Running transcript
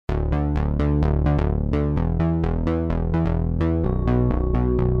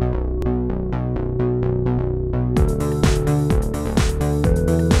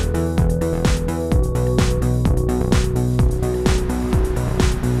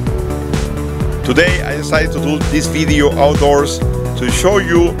Today I decided to do this video outdoors to show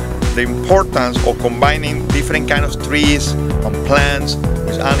you the importance of combining different kinds of trees and plants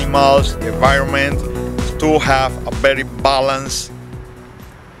with animals, the environment, to have a very balanced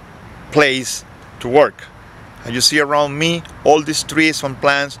place to work. And you see around me, all these trees and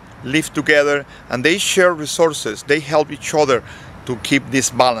plants live together and they share resources. They help each other to keep this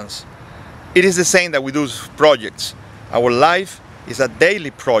balance. It is the same that we do with projects. Our life is a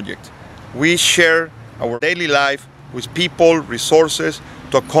daily project. We share our daily life with people, resources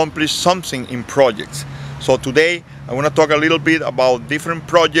to accomplish something in projects. So today I want to talk a little bit about different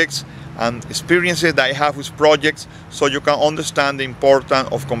projects and experiences that I have with projects so you can understand the importance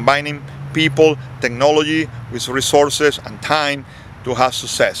of combining people, technology with resources and time to have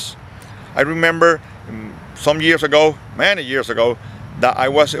success. I remember some years ago, many years ago, that I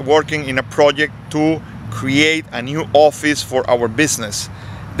was working in a project to create a new office for our business.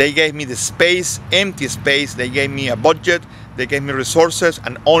 They gave me the space, empty space, they gave me a budget, they gave me resources,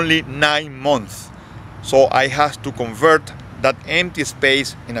 and only 9 months. So I had to convert that empty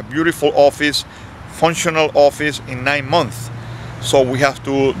space in a beautiful office, functional office in 9 months. So we have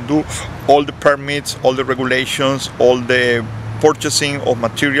to do all the permits, all the regulations, all the purchasing of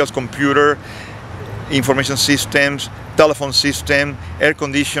materials, computer, information systems, telephone system, air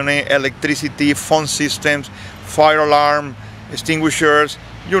conditioning, electricity, phone systems, fire alarm, extinguishers,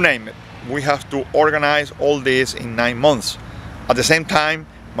 you name it. We have to organize all this in 9 months. At the same time,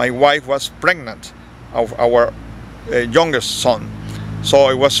 my wife was pregnant of our youngest son. So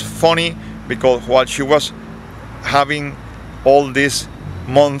it was funny because while she was having all this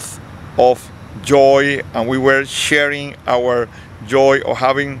month of joy and we were sharing our joy of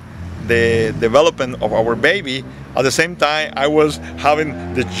having the development of our baby, at the same time I was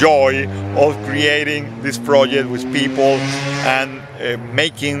having the joy of creating this project with people and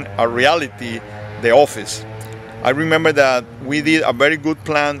making a reality the office. I remember that we did a very good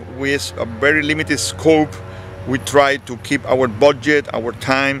plan with a very limited scope. We tried to keep our budget, our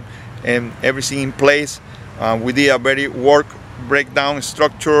time, and everything in place. We did a very work breakdown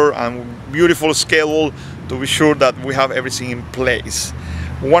structure and beautiful schedule to be sure that we have everything in place.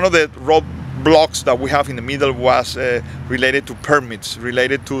 One of the roadblocks that we have in the middle was related to permits,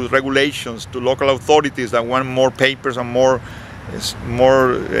 related to regulations, to local authorities that want more papers and more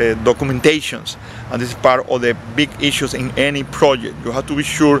documentations. And this is part of the big issues in any project. You have to be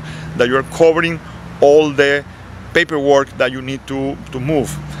sure that you're covering all the paperwork that you need to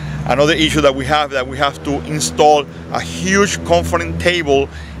move. Another issue that we have to install a huge conference table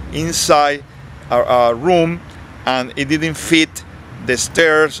inside our room, and it didn't fit the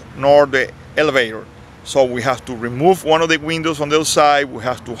stairs nor the elevator. So we have to remove one of the windows on the other side. We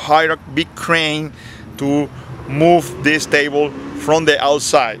have to hire a big crane to move this table from the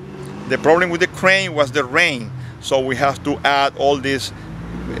outside. The problem with the crane was the rain. So we have to add all this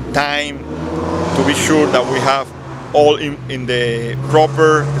time to be sure that we have all in the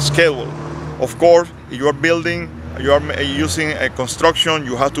proper schedule. Of course, if you are building, you are using a construction,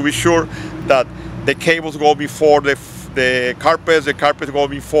 you have to be sure that the cables go before the carpets go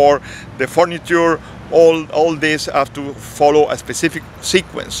before the furniture. All this have to follow a specific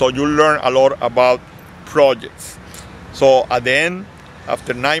sequence. So you learn a lot about projects. So at the end,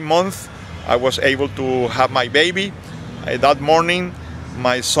 after 9 months, I was able to have my baby. That morning,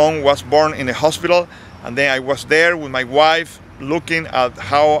 my son was born in the hospital, and then I was there with my wife looking at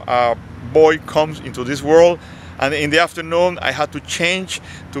how a boy comes into this world. And in the afternoon, I had to change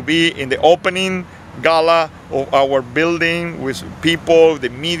to be in the opening gala of our building with people, the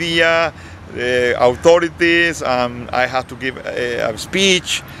media, the authorities. I had to give a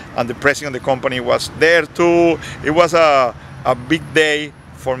speech, and the president of the company was there too. It was a big day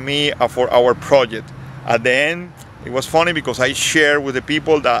for me for our project. At the end, it was funny because I shared with the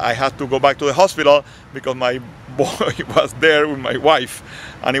people that I had to go back to the hospital because my boy was there with my wife,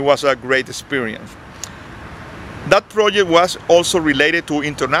 and it was a great experience. That project was also related to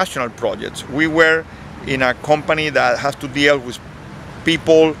international projects. We were in a company that has to deal with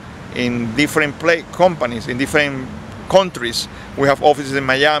people in different companies, in different countries. We have offices in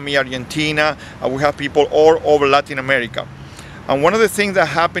Miami, Argentina, and we have people all over Latin America. And one of the things that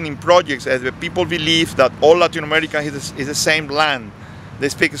happen in projects is that people believe that all Latin America is the same land. They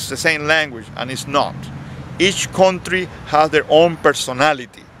speak the same language, and it's not. Each country has their own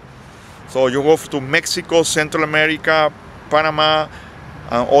personality. So you go to Mexico, Central America, Panama,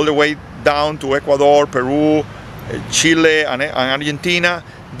 and all the way down to Ecuador, Peru, Chile, and Argentina.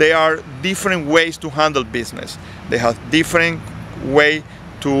 There are different ways to handle business. They have different way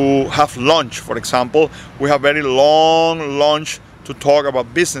to have lunch. For example, we have very long lunch to talk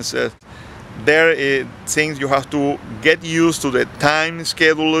about businesses. there things you have to get used to the time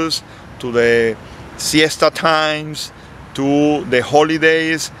schedules, to the siesta times, to the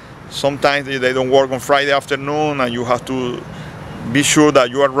holidays. Sometimes they don't work on Friday afternoon, and you have to be sure that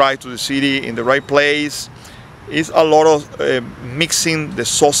you arrive to the city in the right place. It's a lot of mixing the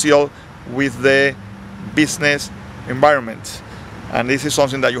social with the business environment, and this is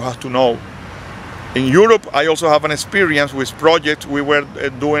something that you have to know. In Europe, I also have an experience with projects. We were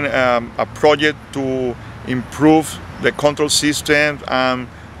doing a project to improve the control system and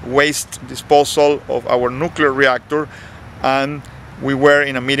waste disposal of our nuclear reactor, and we were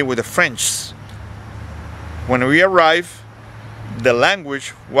in a meeting with the French. When we arrived, the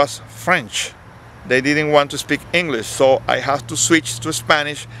language was French. They didn't want to speak English, so I had to switch to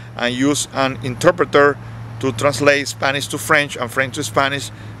Spanish and use an interpreter to translate Spanish to French and French to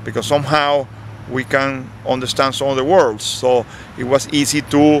Spanish, because somehow we can understand some of the words. So it was easy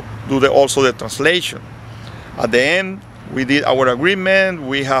to do also the translation. At the end, we did our agreement.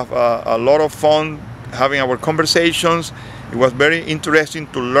 We have a lot of fun having our conversations. It was very interesting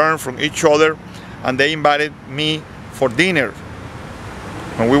to learn from each other, and they invited me for dinner.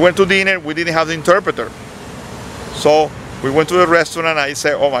 When we went to dinner, we didn't have the interpreter. So we went to the restaurant, and I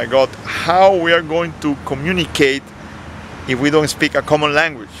said, oh my God, how we are going to communicate if we don't speak a common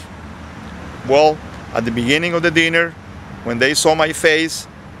language? Well, at the beginning of the dinner, when they saw my face,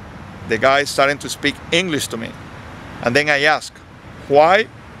 the guy started to speak English to me. And then I asked, why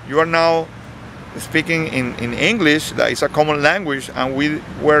you are now speaking in English, that is a common language, and we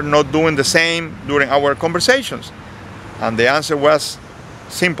were not doing the same during our conversations? And the answer was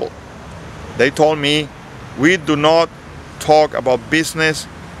simple. They told me, we do not talk about business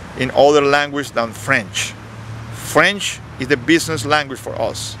in other language than French. French is the business language for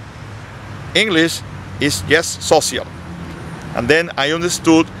us. English is just social. And then I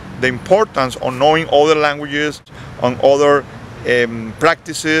understood the importance of knowing other languages, on other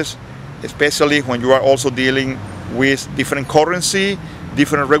practices, especially when you are also dealing with different currency,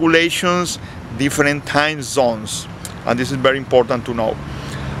 different regulations, different time zones. And this is very important to know.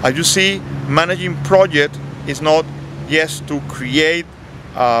 As you see, managing project is not just to create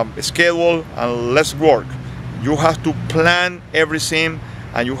a schedule and let's work. You have to plan everything,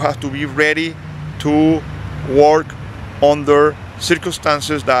 and you have to be ready to work under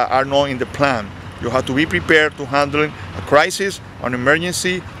circumstances that are not in the plan. You have to be prepared to handle a crisis, an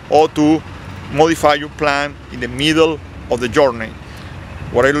emergency, or to modify your plan in the middle of the journey.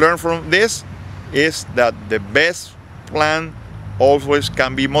 What I learned from this is that the best plan always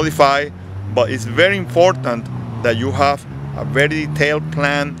can be modified, but it's very important that you have a very detailed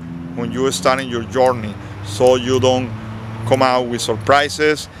plan when you are starting your journey, so you don't come out with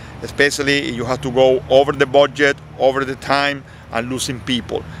surprises, especially if you have to go over the budget, over the time, and losing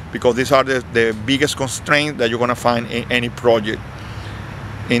people, because these are the biggest constraints that you're going to find in any project.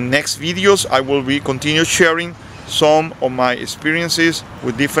 In next videos, I will be continue sharing some of my experiences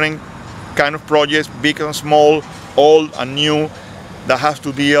with different kind of projects, big and small, old and new, that have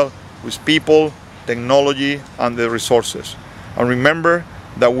to deal with people, technology, and the resources. And remember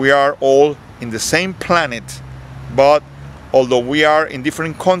that we are all in the same planet, but although we are in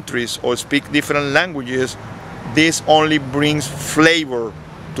different countries or speak different languages, this only brings flavor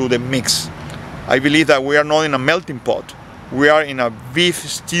to the mix. I believe that we are not in a melting pot. We are in a beef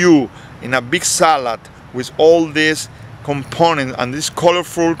stew, in a big salad, with all these components and these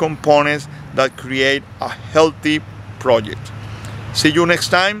colorful components that create a healthy project. See you next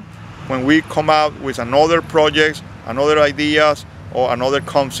time when we come out with another project, another ideas, or another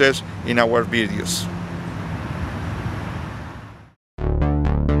concepts in our videos.